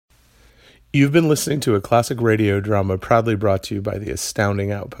You've been listening to a classic radio drama proudly brought to you by the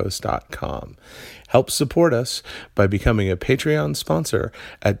AstoundingOutpost.com. Help support us by becoming a Patreon sponsor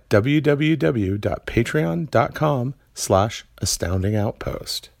at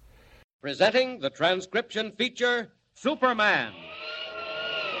www.patreon.com/astoundingoutpost. Presenting the transcription feature, Superman.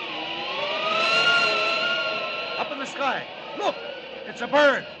 Up in the sky. Look, it's a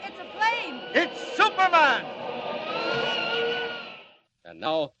bird. It's a plane. It's Superman. And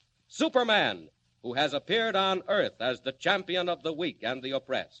now, Superman, who has appeared on Earth as the champion of the weak and the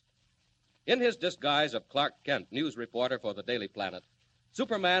oppressed. In his disguise of Clark Kent, news reporter for the Daily Planet,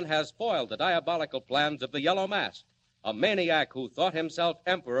 Superman has foiled the diabolical plans of the Yellow Mask, a maniac who thought himself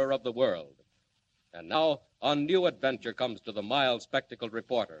emperor of the world. And now, a new adventure comes to the mild, spectacled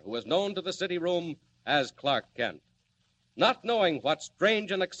reporter, who is known to the city room as Clark Kent. Not knowing what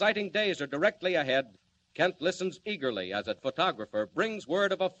strange and exciting days are directly ahead, Kent listens eagerly as a photographer brings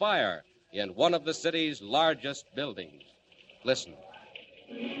word of a fire in one of the city's largest buildings. Listen.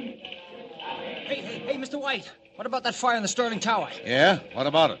 Hey, Mr. White. What about that fire in the Sterling Tower? Yeah? What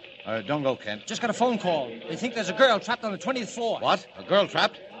about it? Don't go, Kent. Just got a phone call. They think there's a girl trapped on the 20th floor. What? A girl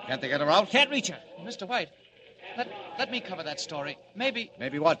trapped? Can't they get her out? Can't reach her. Mr. White, let me cover that story. Maybe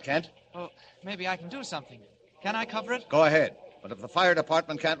what, Kent? maybe I can do something. Can I cover it? Go ahead. But if the fire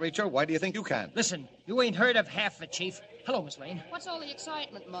department can't reach her, why do you think you can? Listen, you ain't heard of half of it, Chief. Hello, Miss Lane. What's all the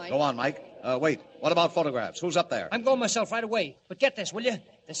excitement, Mike? Go on, Mike. Wait. What about photographs? Who's up there? I'm going myself right away. But get this, will you?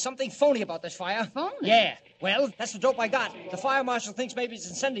 There's something phony about this fire. Phony? Yeah. Well, that's the dope I got. The fire marshal thinks maybe it's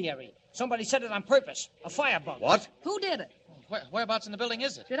incendiary. Somebody set it on purpose. A firebug. What? Who did it? Whereabouts in the building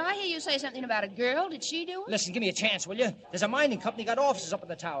is it? Did I hear you say something about a girl? Did she do it? Listen, give me a chance, will you? There's a mining company got offices up in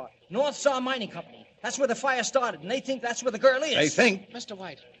the tower. North Star Mining Company. That's where the fire started, and they think that's where the girl is. They think? Mr.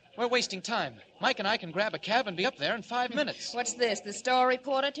 White, we're wasting time. Mike and I can grab a cab and be up there in 5 minutes. What's this, the star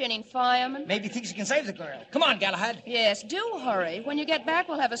reporter turning fireman? Maybe thinks he can save the girl. Come on, Galahad. Yes, do hurry. When you get back,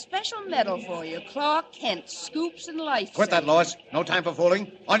 we'll have a special medal for you. Clark Kent, Scoops and Life. Quit that, Lois. No time for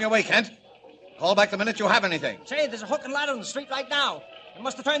fooling. On your way, Kent. Call back the minute you have anything. Say, there's a hook and ladder on the street right now. It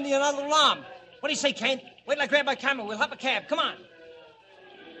must have turned the another alarm. What do you say, Kent? Wait till I grab my camera. We'll hop a cab. Come on.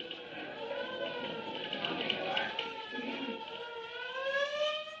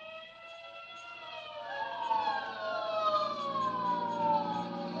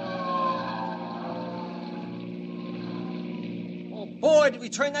 Oh, boy, did we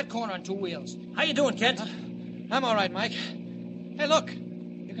turn that corner on two wheels. How you doing, Kent? I'm all right, Mike. Hey, look.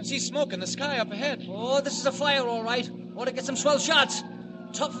 You can see smoke in the sky up ahead. Oh, this is a fire, all right. Ought to get some swell shots.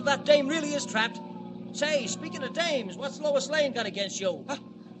 Tough if that dame really is trapped. Say, speaking of dames, what's Lois Lane got against you?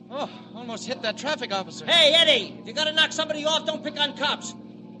 Oh, almost hit that traffic officer. Hey, Eddie, if you gotta knock somebody off, don't pick on cops.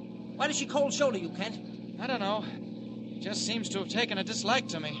 Why does she cold shoulder you, Kent? I don't know. Just seems to have taken a dislike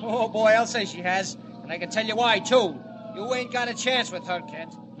to me. Oh, boy, I'll say she has. And I can tell you why, too. You ain't got a chance with her,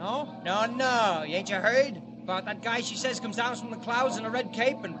 Kent. No? No. Ain't you heard? About that guy she says comes down from the clouds in a red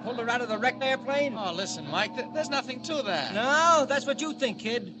cape and pulled her out of the wrecked airplane? Oh, listen, Mike, there's nothing to that. No, that's what you think,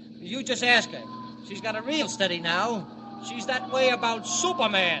 kid. You just ask her. She's got a real steady now. She's that way about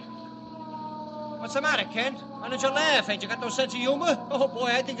Superman. What's the matter, Kent? Why don't you laugh? Ain't you got no sense of humor? Oh,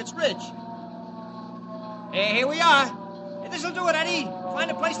 boy, I think it's rich. Hey, here we are. Hey, this'll do it, Eddie. Find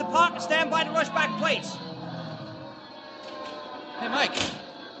a place to park and stand by to rush back plates. Hey, Mike,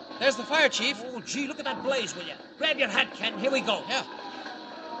 there's the fire chief. Oh, gee, look at that blaze, will you? Grab your hat, Kent. Here we go. Yeah.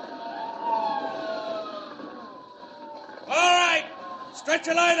 All right. Stretch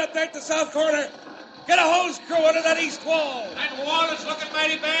a line up there at the south corner. Get a hose crew under that east wall. That wall is looking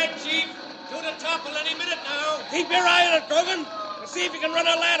mighty bad, Chief. Due to topple any minute now. Keep your eye on it, Grogan. And see if you can run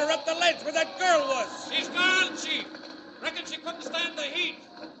a ladder up the ledge where that girl was. She's gone, Chief. Reckon she couldn't stand the heat.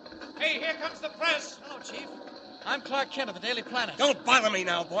 Hey, here comes the press. Hello, Chief. I'm Clark Kent of the Daily Planet. Don't bother me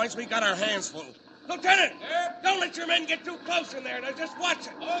now, boys. We got our hands full. Lieutenant! Don't let your men get too close in there. Now just watch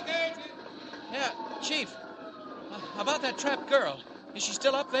it. Okay, Chief. Yeah, Chief. About that trapped girl. Is she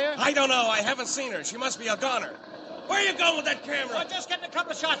still up there? I don't know. I haven't seen her. She must be a goner. Where are you going with that camera? Oh, just getting a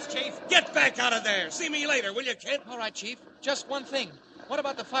couple of shots, Chief. Get back out of there. See me later, will you, Kent? All right, Chief. Just one thing. What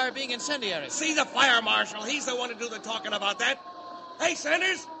about the fire being incendiary? See the fire marshal. He's the one to do the talking about that. Hey,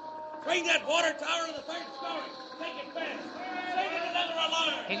 Sanders, bring that water tower to the third story. Take it fast. Take it another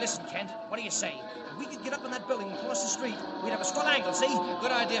alarm. Hey, listen, Kent. What do you say? If we could get up in that building across the street, we'd have a strong angle, see?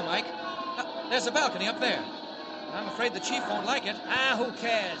 Good idea, Mike. There's a balcony up there. I'm afraid the chief won't like it. Who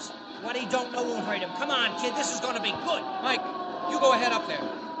cares? What he don't know won't hurt him. Come on, kid. This is going to be good. Mike, you go ahead up there.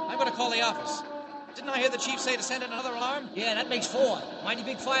 I'm going to call the office. Didn't I hear the chief say to send in another alarm? Yeah, that makes 4. Mighty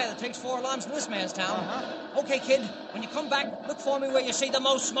big fire that takes 4 alarms in this man's town. Okay, kid. When you come back, look for me where you see the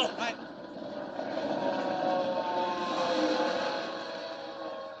most smoke. Right.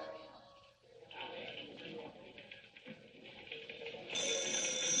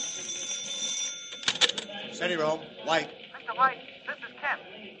 White. Mr. White, this is Kent.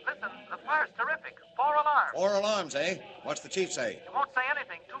 Listen, the fire's terrific. 4 alarms. 4 alarms, eh? What's the chief say? He won't say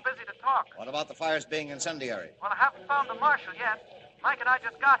anything. Too busy to talk. What about the fires being incendiary? Well, I haven't found the marshal yet. Mike and I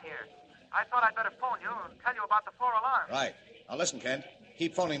just got here. I thought I'd better phone you and tell you about the 4 alarms. Right. Now listen, Kent.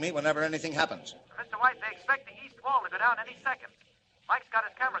 Keep phoning me whenever anything happens. Mr. White, they expect the east wall to go down any second. Mike's got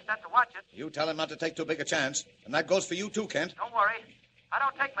his camera set to watch it. You tell him not to take too big a chance. And that goes for you, too, Kent. Don't worry. I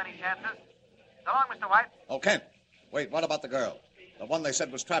don't take many chances. So long, Mr. White. Oh, Kent. Wait, what about the girl? The one they said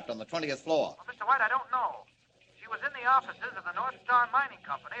was trapped on the 20th floor. Well, Mr. White, I don't know. She was in the offices of the North Star Mining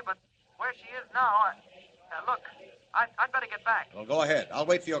Company, but where she is now, look, I'd better get back. Well, go ahead. I'll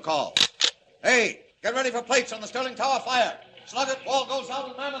wait for your call. Hey, get ready for plates on the Sterling Tower fire. Slug it, wall goes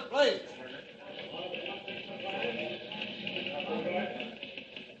out in mammoth blaze.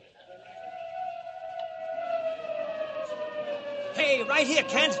 Hey, right here,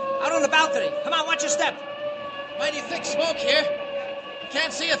 Kent. Out on the balcony. Come on, watch your step. Mighty thick smoke here.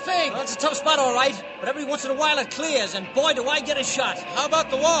 Can't see a thing. Well, it's a tough spot, all right. But every once in a while it clears, and boy, do I get a shot. How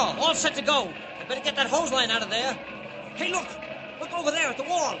about the wall? All set to go. I better get that hose line out of there. Hey, look. Look over there at the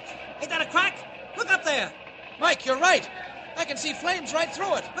wall. Ain't that a crack? Look up there. Mike, you're right. I can see flames right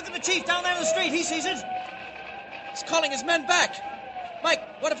through it. Look at the chief down there in the street. He sees it. He's calling his men back. Mike,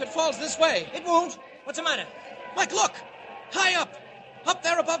 what if it falls this way? It won't. What's the matter? Mike, look. High up. Up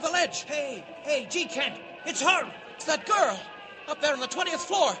there above the ledge. Hey, gee, Kent. It's her. It's that girl. Up there on the 20th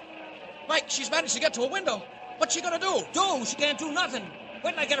floor. Mike, she's managed to get to a window. What's she gonna do? She can't do nothing.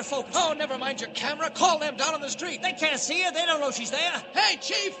 Wait till I get her focused. Oh, never mind your camera. Call them down on the street. They can't see her. They don't know she's there. Hey,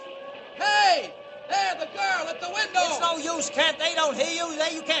 Chief! Hey! There, the girl at the window! It's no use, Kent. They don't hear you.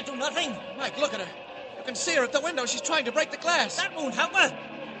 You can't do nothing. Mike, look at her. You can see her at the window. She's trying to break the glass. That won't help her.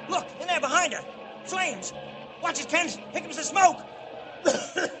 Look, in there behind her. Flames. Watch it, Kent. Here comes the smoke.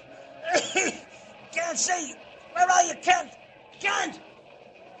 Can't see. Where are you, Kent? Kent!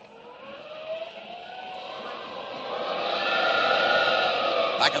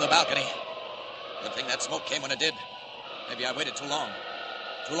 Back of the balcony. Good thing that smoke came when it did. Maybe I waited too long.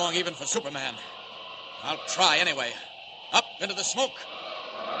 Too long even for Superman. I'll try anyway. Up into the smoke.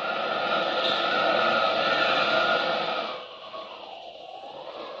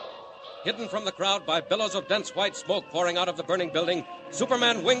 Hidden from the crowd by billows of dense white smoke pouring out of the burning building,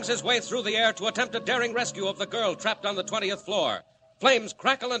 Superman wings his way through the air to attempt a daring rescue of the girl trapped on the 20th floor. Flames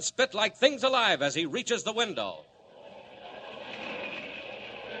crackle and spit like things alive as he reaches the window.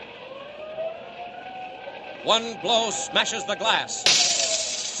 One blow smashes the glass.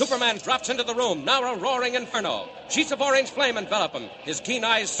 Superman drops into the room, now a roaring inferno. Sheets of orange flame envelop him. His keen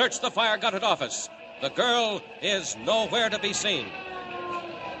eyes search the fire-gutted office. The girl is nowhere to be seen.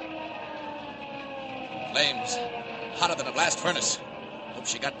 Flames. Hotter than a blast furnace. Hope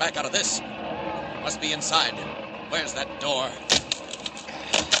she got back out of this. Must be inside. Where's that door?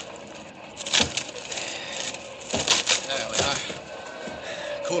 There we are.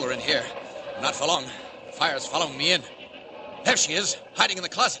 Cooler in here. Not for long. The fire's following me in. There she is, hiding in the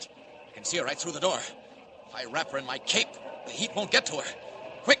closet. I can see her right through the door. If I wrap her in my cape, the heat won't get to her.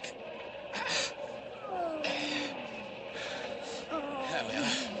 Quick. There we are.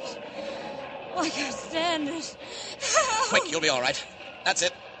 I can't stand it. Quick, you'll be all right. That's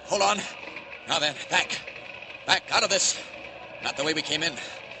it. Hold on. Now then, back. Back out of this. Not the way we came in.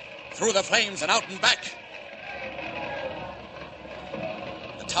 Through the flames and out and back.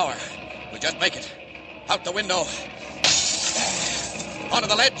 The tower. We'll just make it. Out the window. Onto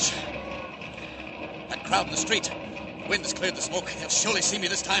the ledge. That crowd in the street. The wind has cleared the smoke. They'll surely see me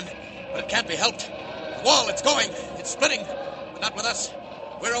this time. But it can't be helped. The wall, it's going. It's splitting. But not with us.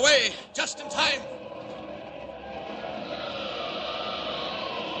 We're away, just in time.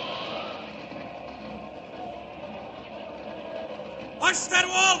 Watch that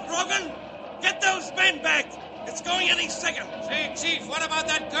wall, Grogan! Get those men back! It's going any second. Say, Chief, what about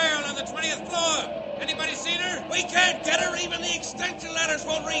that girl on the 20th floor? Anybody seen her? We can't get her. Even the extension ladders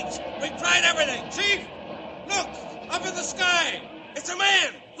won't reach. We've tried everything. Chief, look, up in the sky. It's a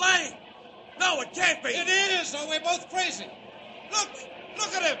man, flying. No, it can't be. It is, or we're both crazy.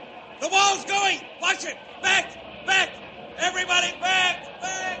 Look at him. The wall's going. Watch it. Back, back. Everybody back,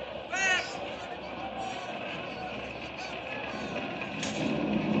 back, back.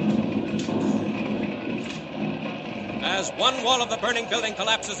 As one wall of the burning building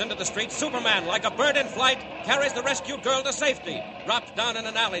collapses into the street, Superman, like a bird in flight, carries the rescued girl to safety, drops down in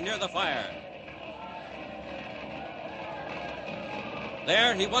an alley near the fire.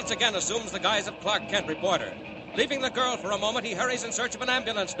 There, he once again assumes the guise of Clark Kent, reporter. Leaving the girl for a moment, he hurries in search of an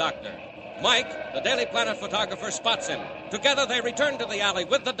ambulance doctor. Mike, the Daily Planet photographer, spots him. Together, they return to the alley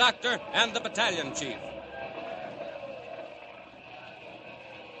with the doctor and the battalion chief.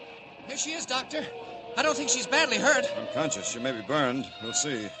 Here she is, Doctor. I don't think she's badly hurt. Unconscious. She may be burned. We'll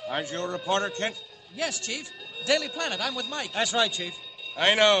see. Aren't you a reporter, Kent? Yes, Chief. Daily Planet. I'm with Mike. That's right, Chief.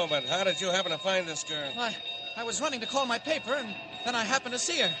 I know, but how did you happen to find this girl? I was running to call my paper, and then I happened to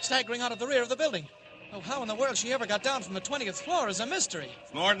see her staggering out of the rear of the building. Oh, how in the world she ever got down from the 20th floor is a mystery.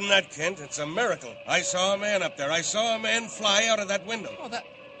 It's more than that, Kent. It's a miracle. I saw a man up there. I saw a man fly out of that window. Oh, that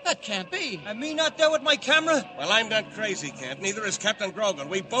can't be. And me not there with my camera? Well, I'm not crazy, Kent. Neither is Captain Grogan.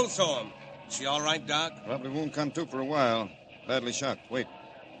 We both saw him. Is she all right, Doc? Probably won't come to for a while. Badly shocked. Wait.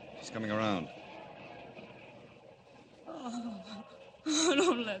 She's coming around. Oh,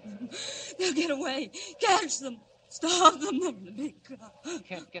 don't let them. They'll get away. Catch them. Stop them. They're in the big car.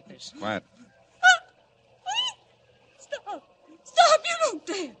 Can't get this. Quiet. Stop. Stop. You don't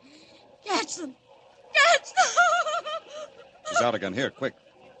dare. Catch them. Catch them. She's out again. Here, quick.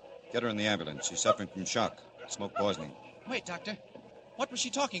 Get her in the ambulance. She's suffering from shock. Smoke poisoning. Wait, Doctor. What was she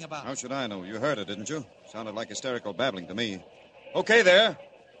talking about? How should I know? You heard her, didn't you? Sounded like hysterical babbling to me. Okay, there.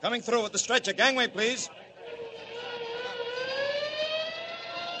 Coming through with the stretcher. Gangway, please.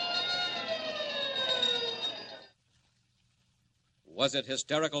 Was it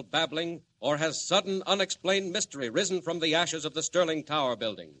hysterical babbling, or has sudden, unexplained mystery risen from the ashes of the Sterling Tower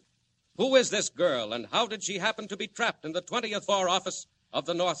building? Who is this girl, and how did she happen to be trapped in the 20th floor office of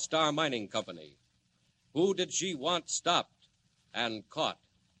the North Star Mining Company? Who did she want stopped and caught?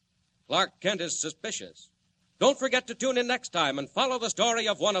 Clark Kent is suspicious. Don't forget to tune in next time and follow the story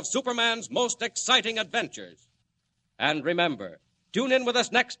of one of Superman's most exciting adventures. And remember, tune in with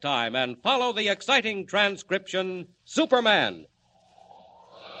us next time and follow the exciting transcription, Superman.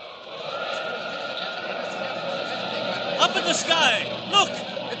 Up in the sky. Look.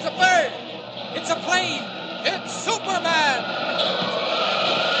 It's a bird. It's a plane. It's Superman.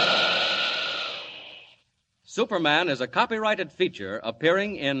 Superman is a copyrighted feature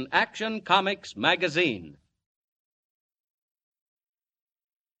appearing in Action Comics magazine.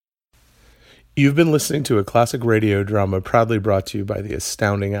 You've been listening to a classic radio drama proudly brought to you by the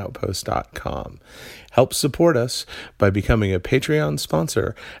AstoundingOutpost.com. Help support us by becoming a Patreon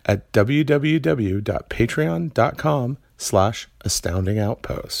sponsor at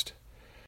www.patreon.com/AstoundingOutpost.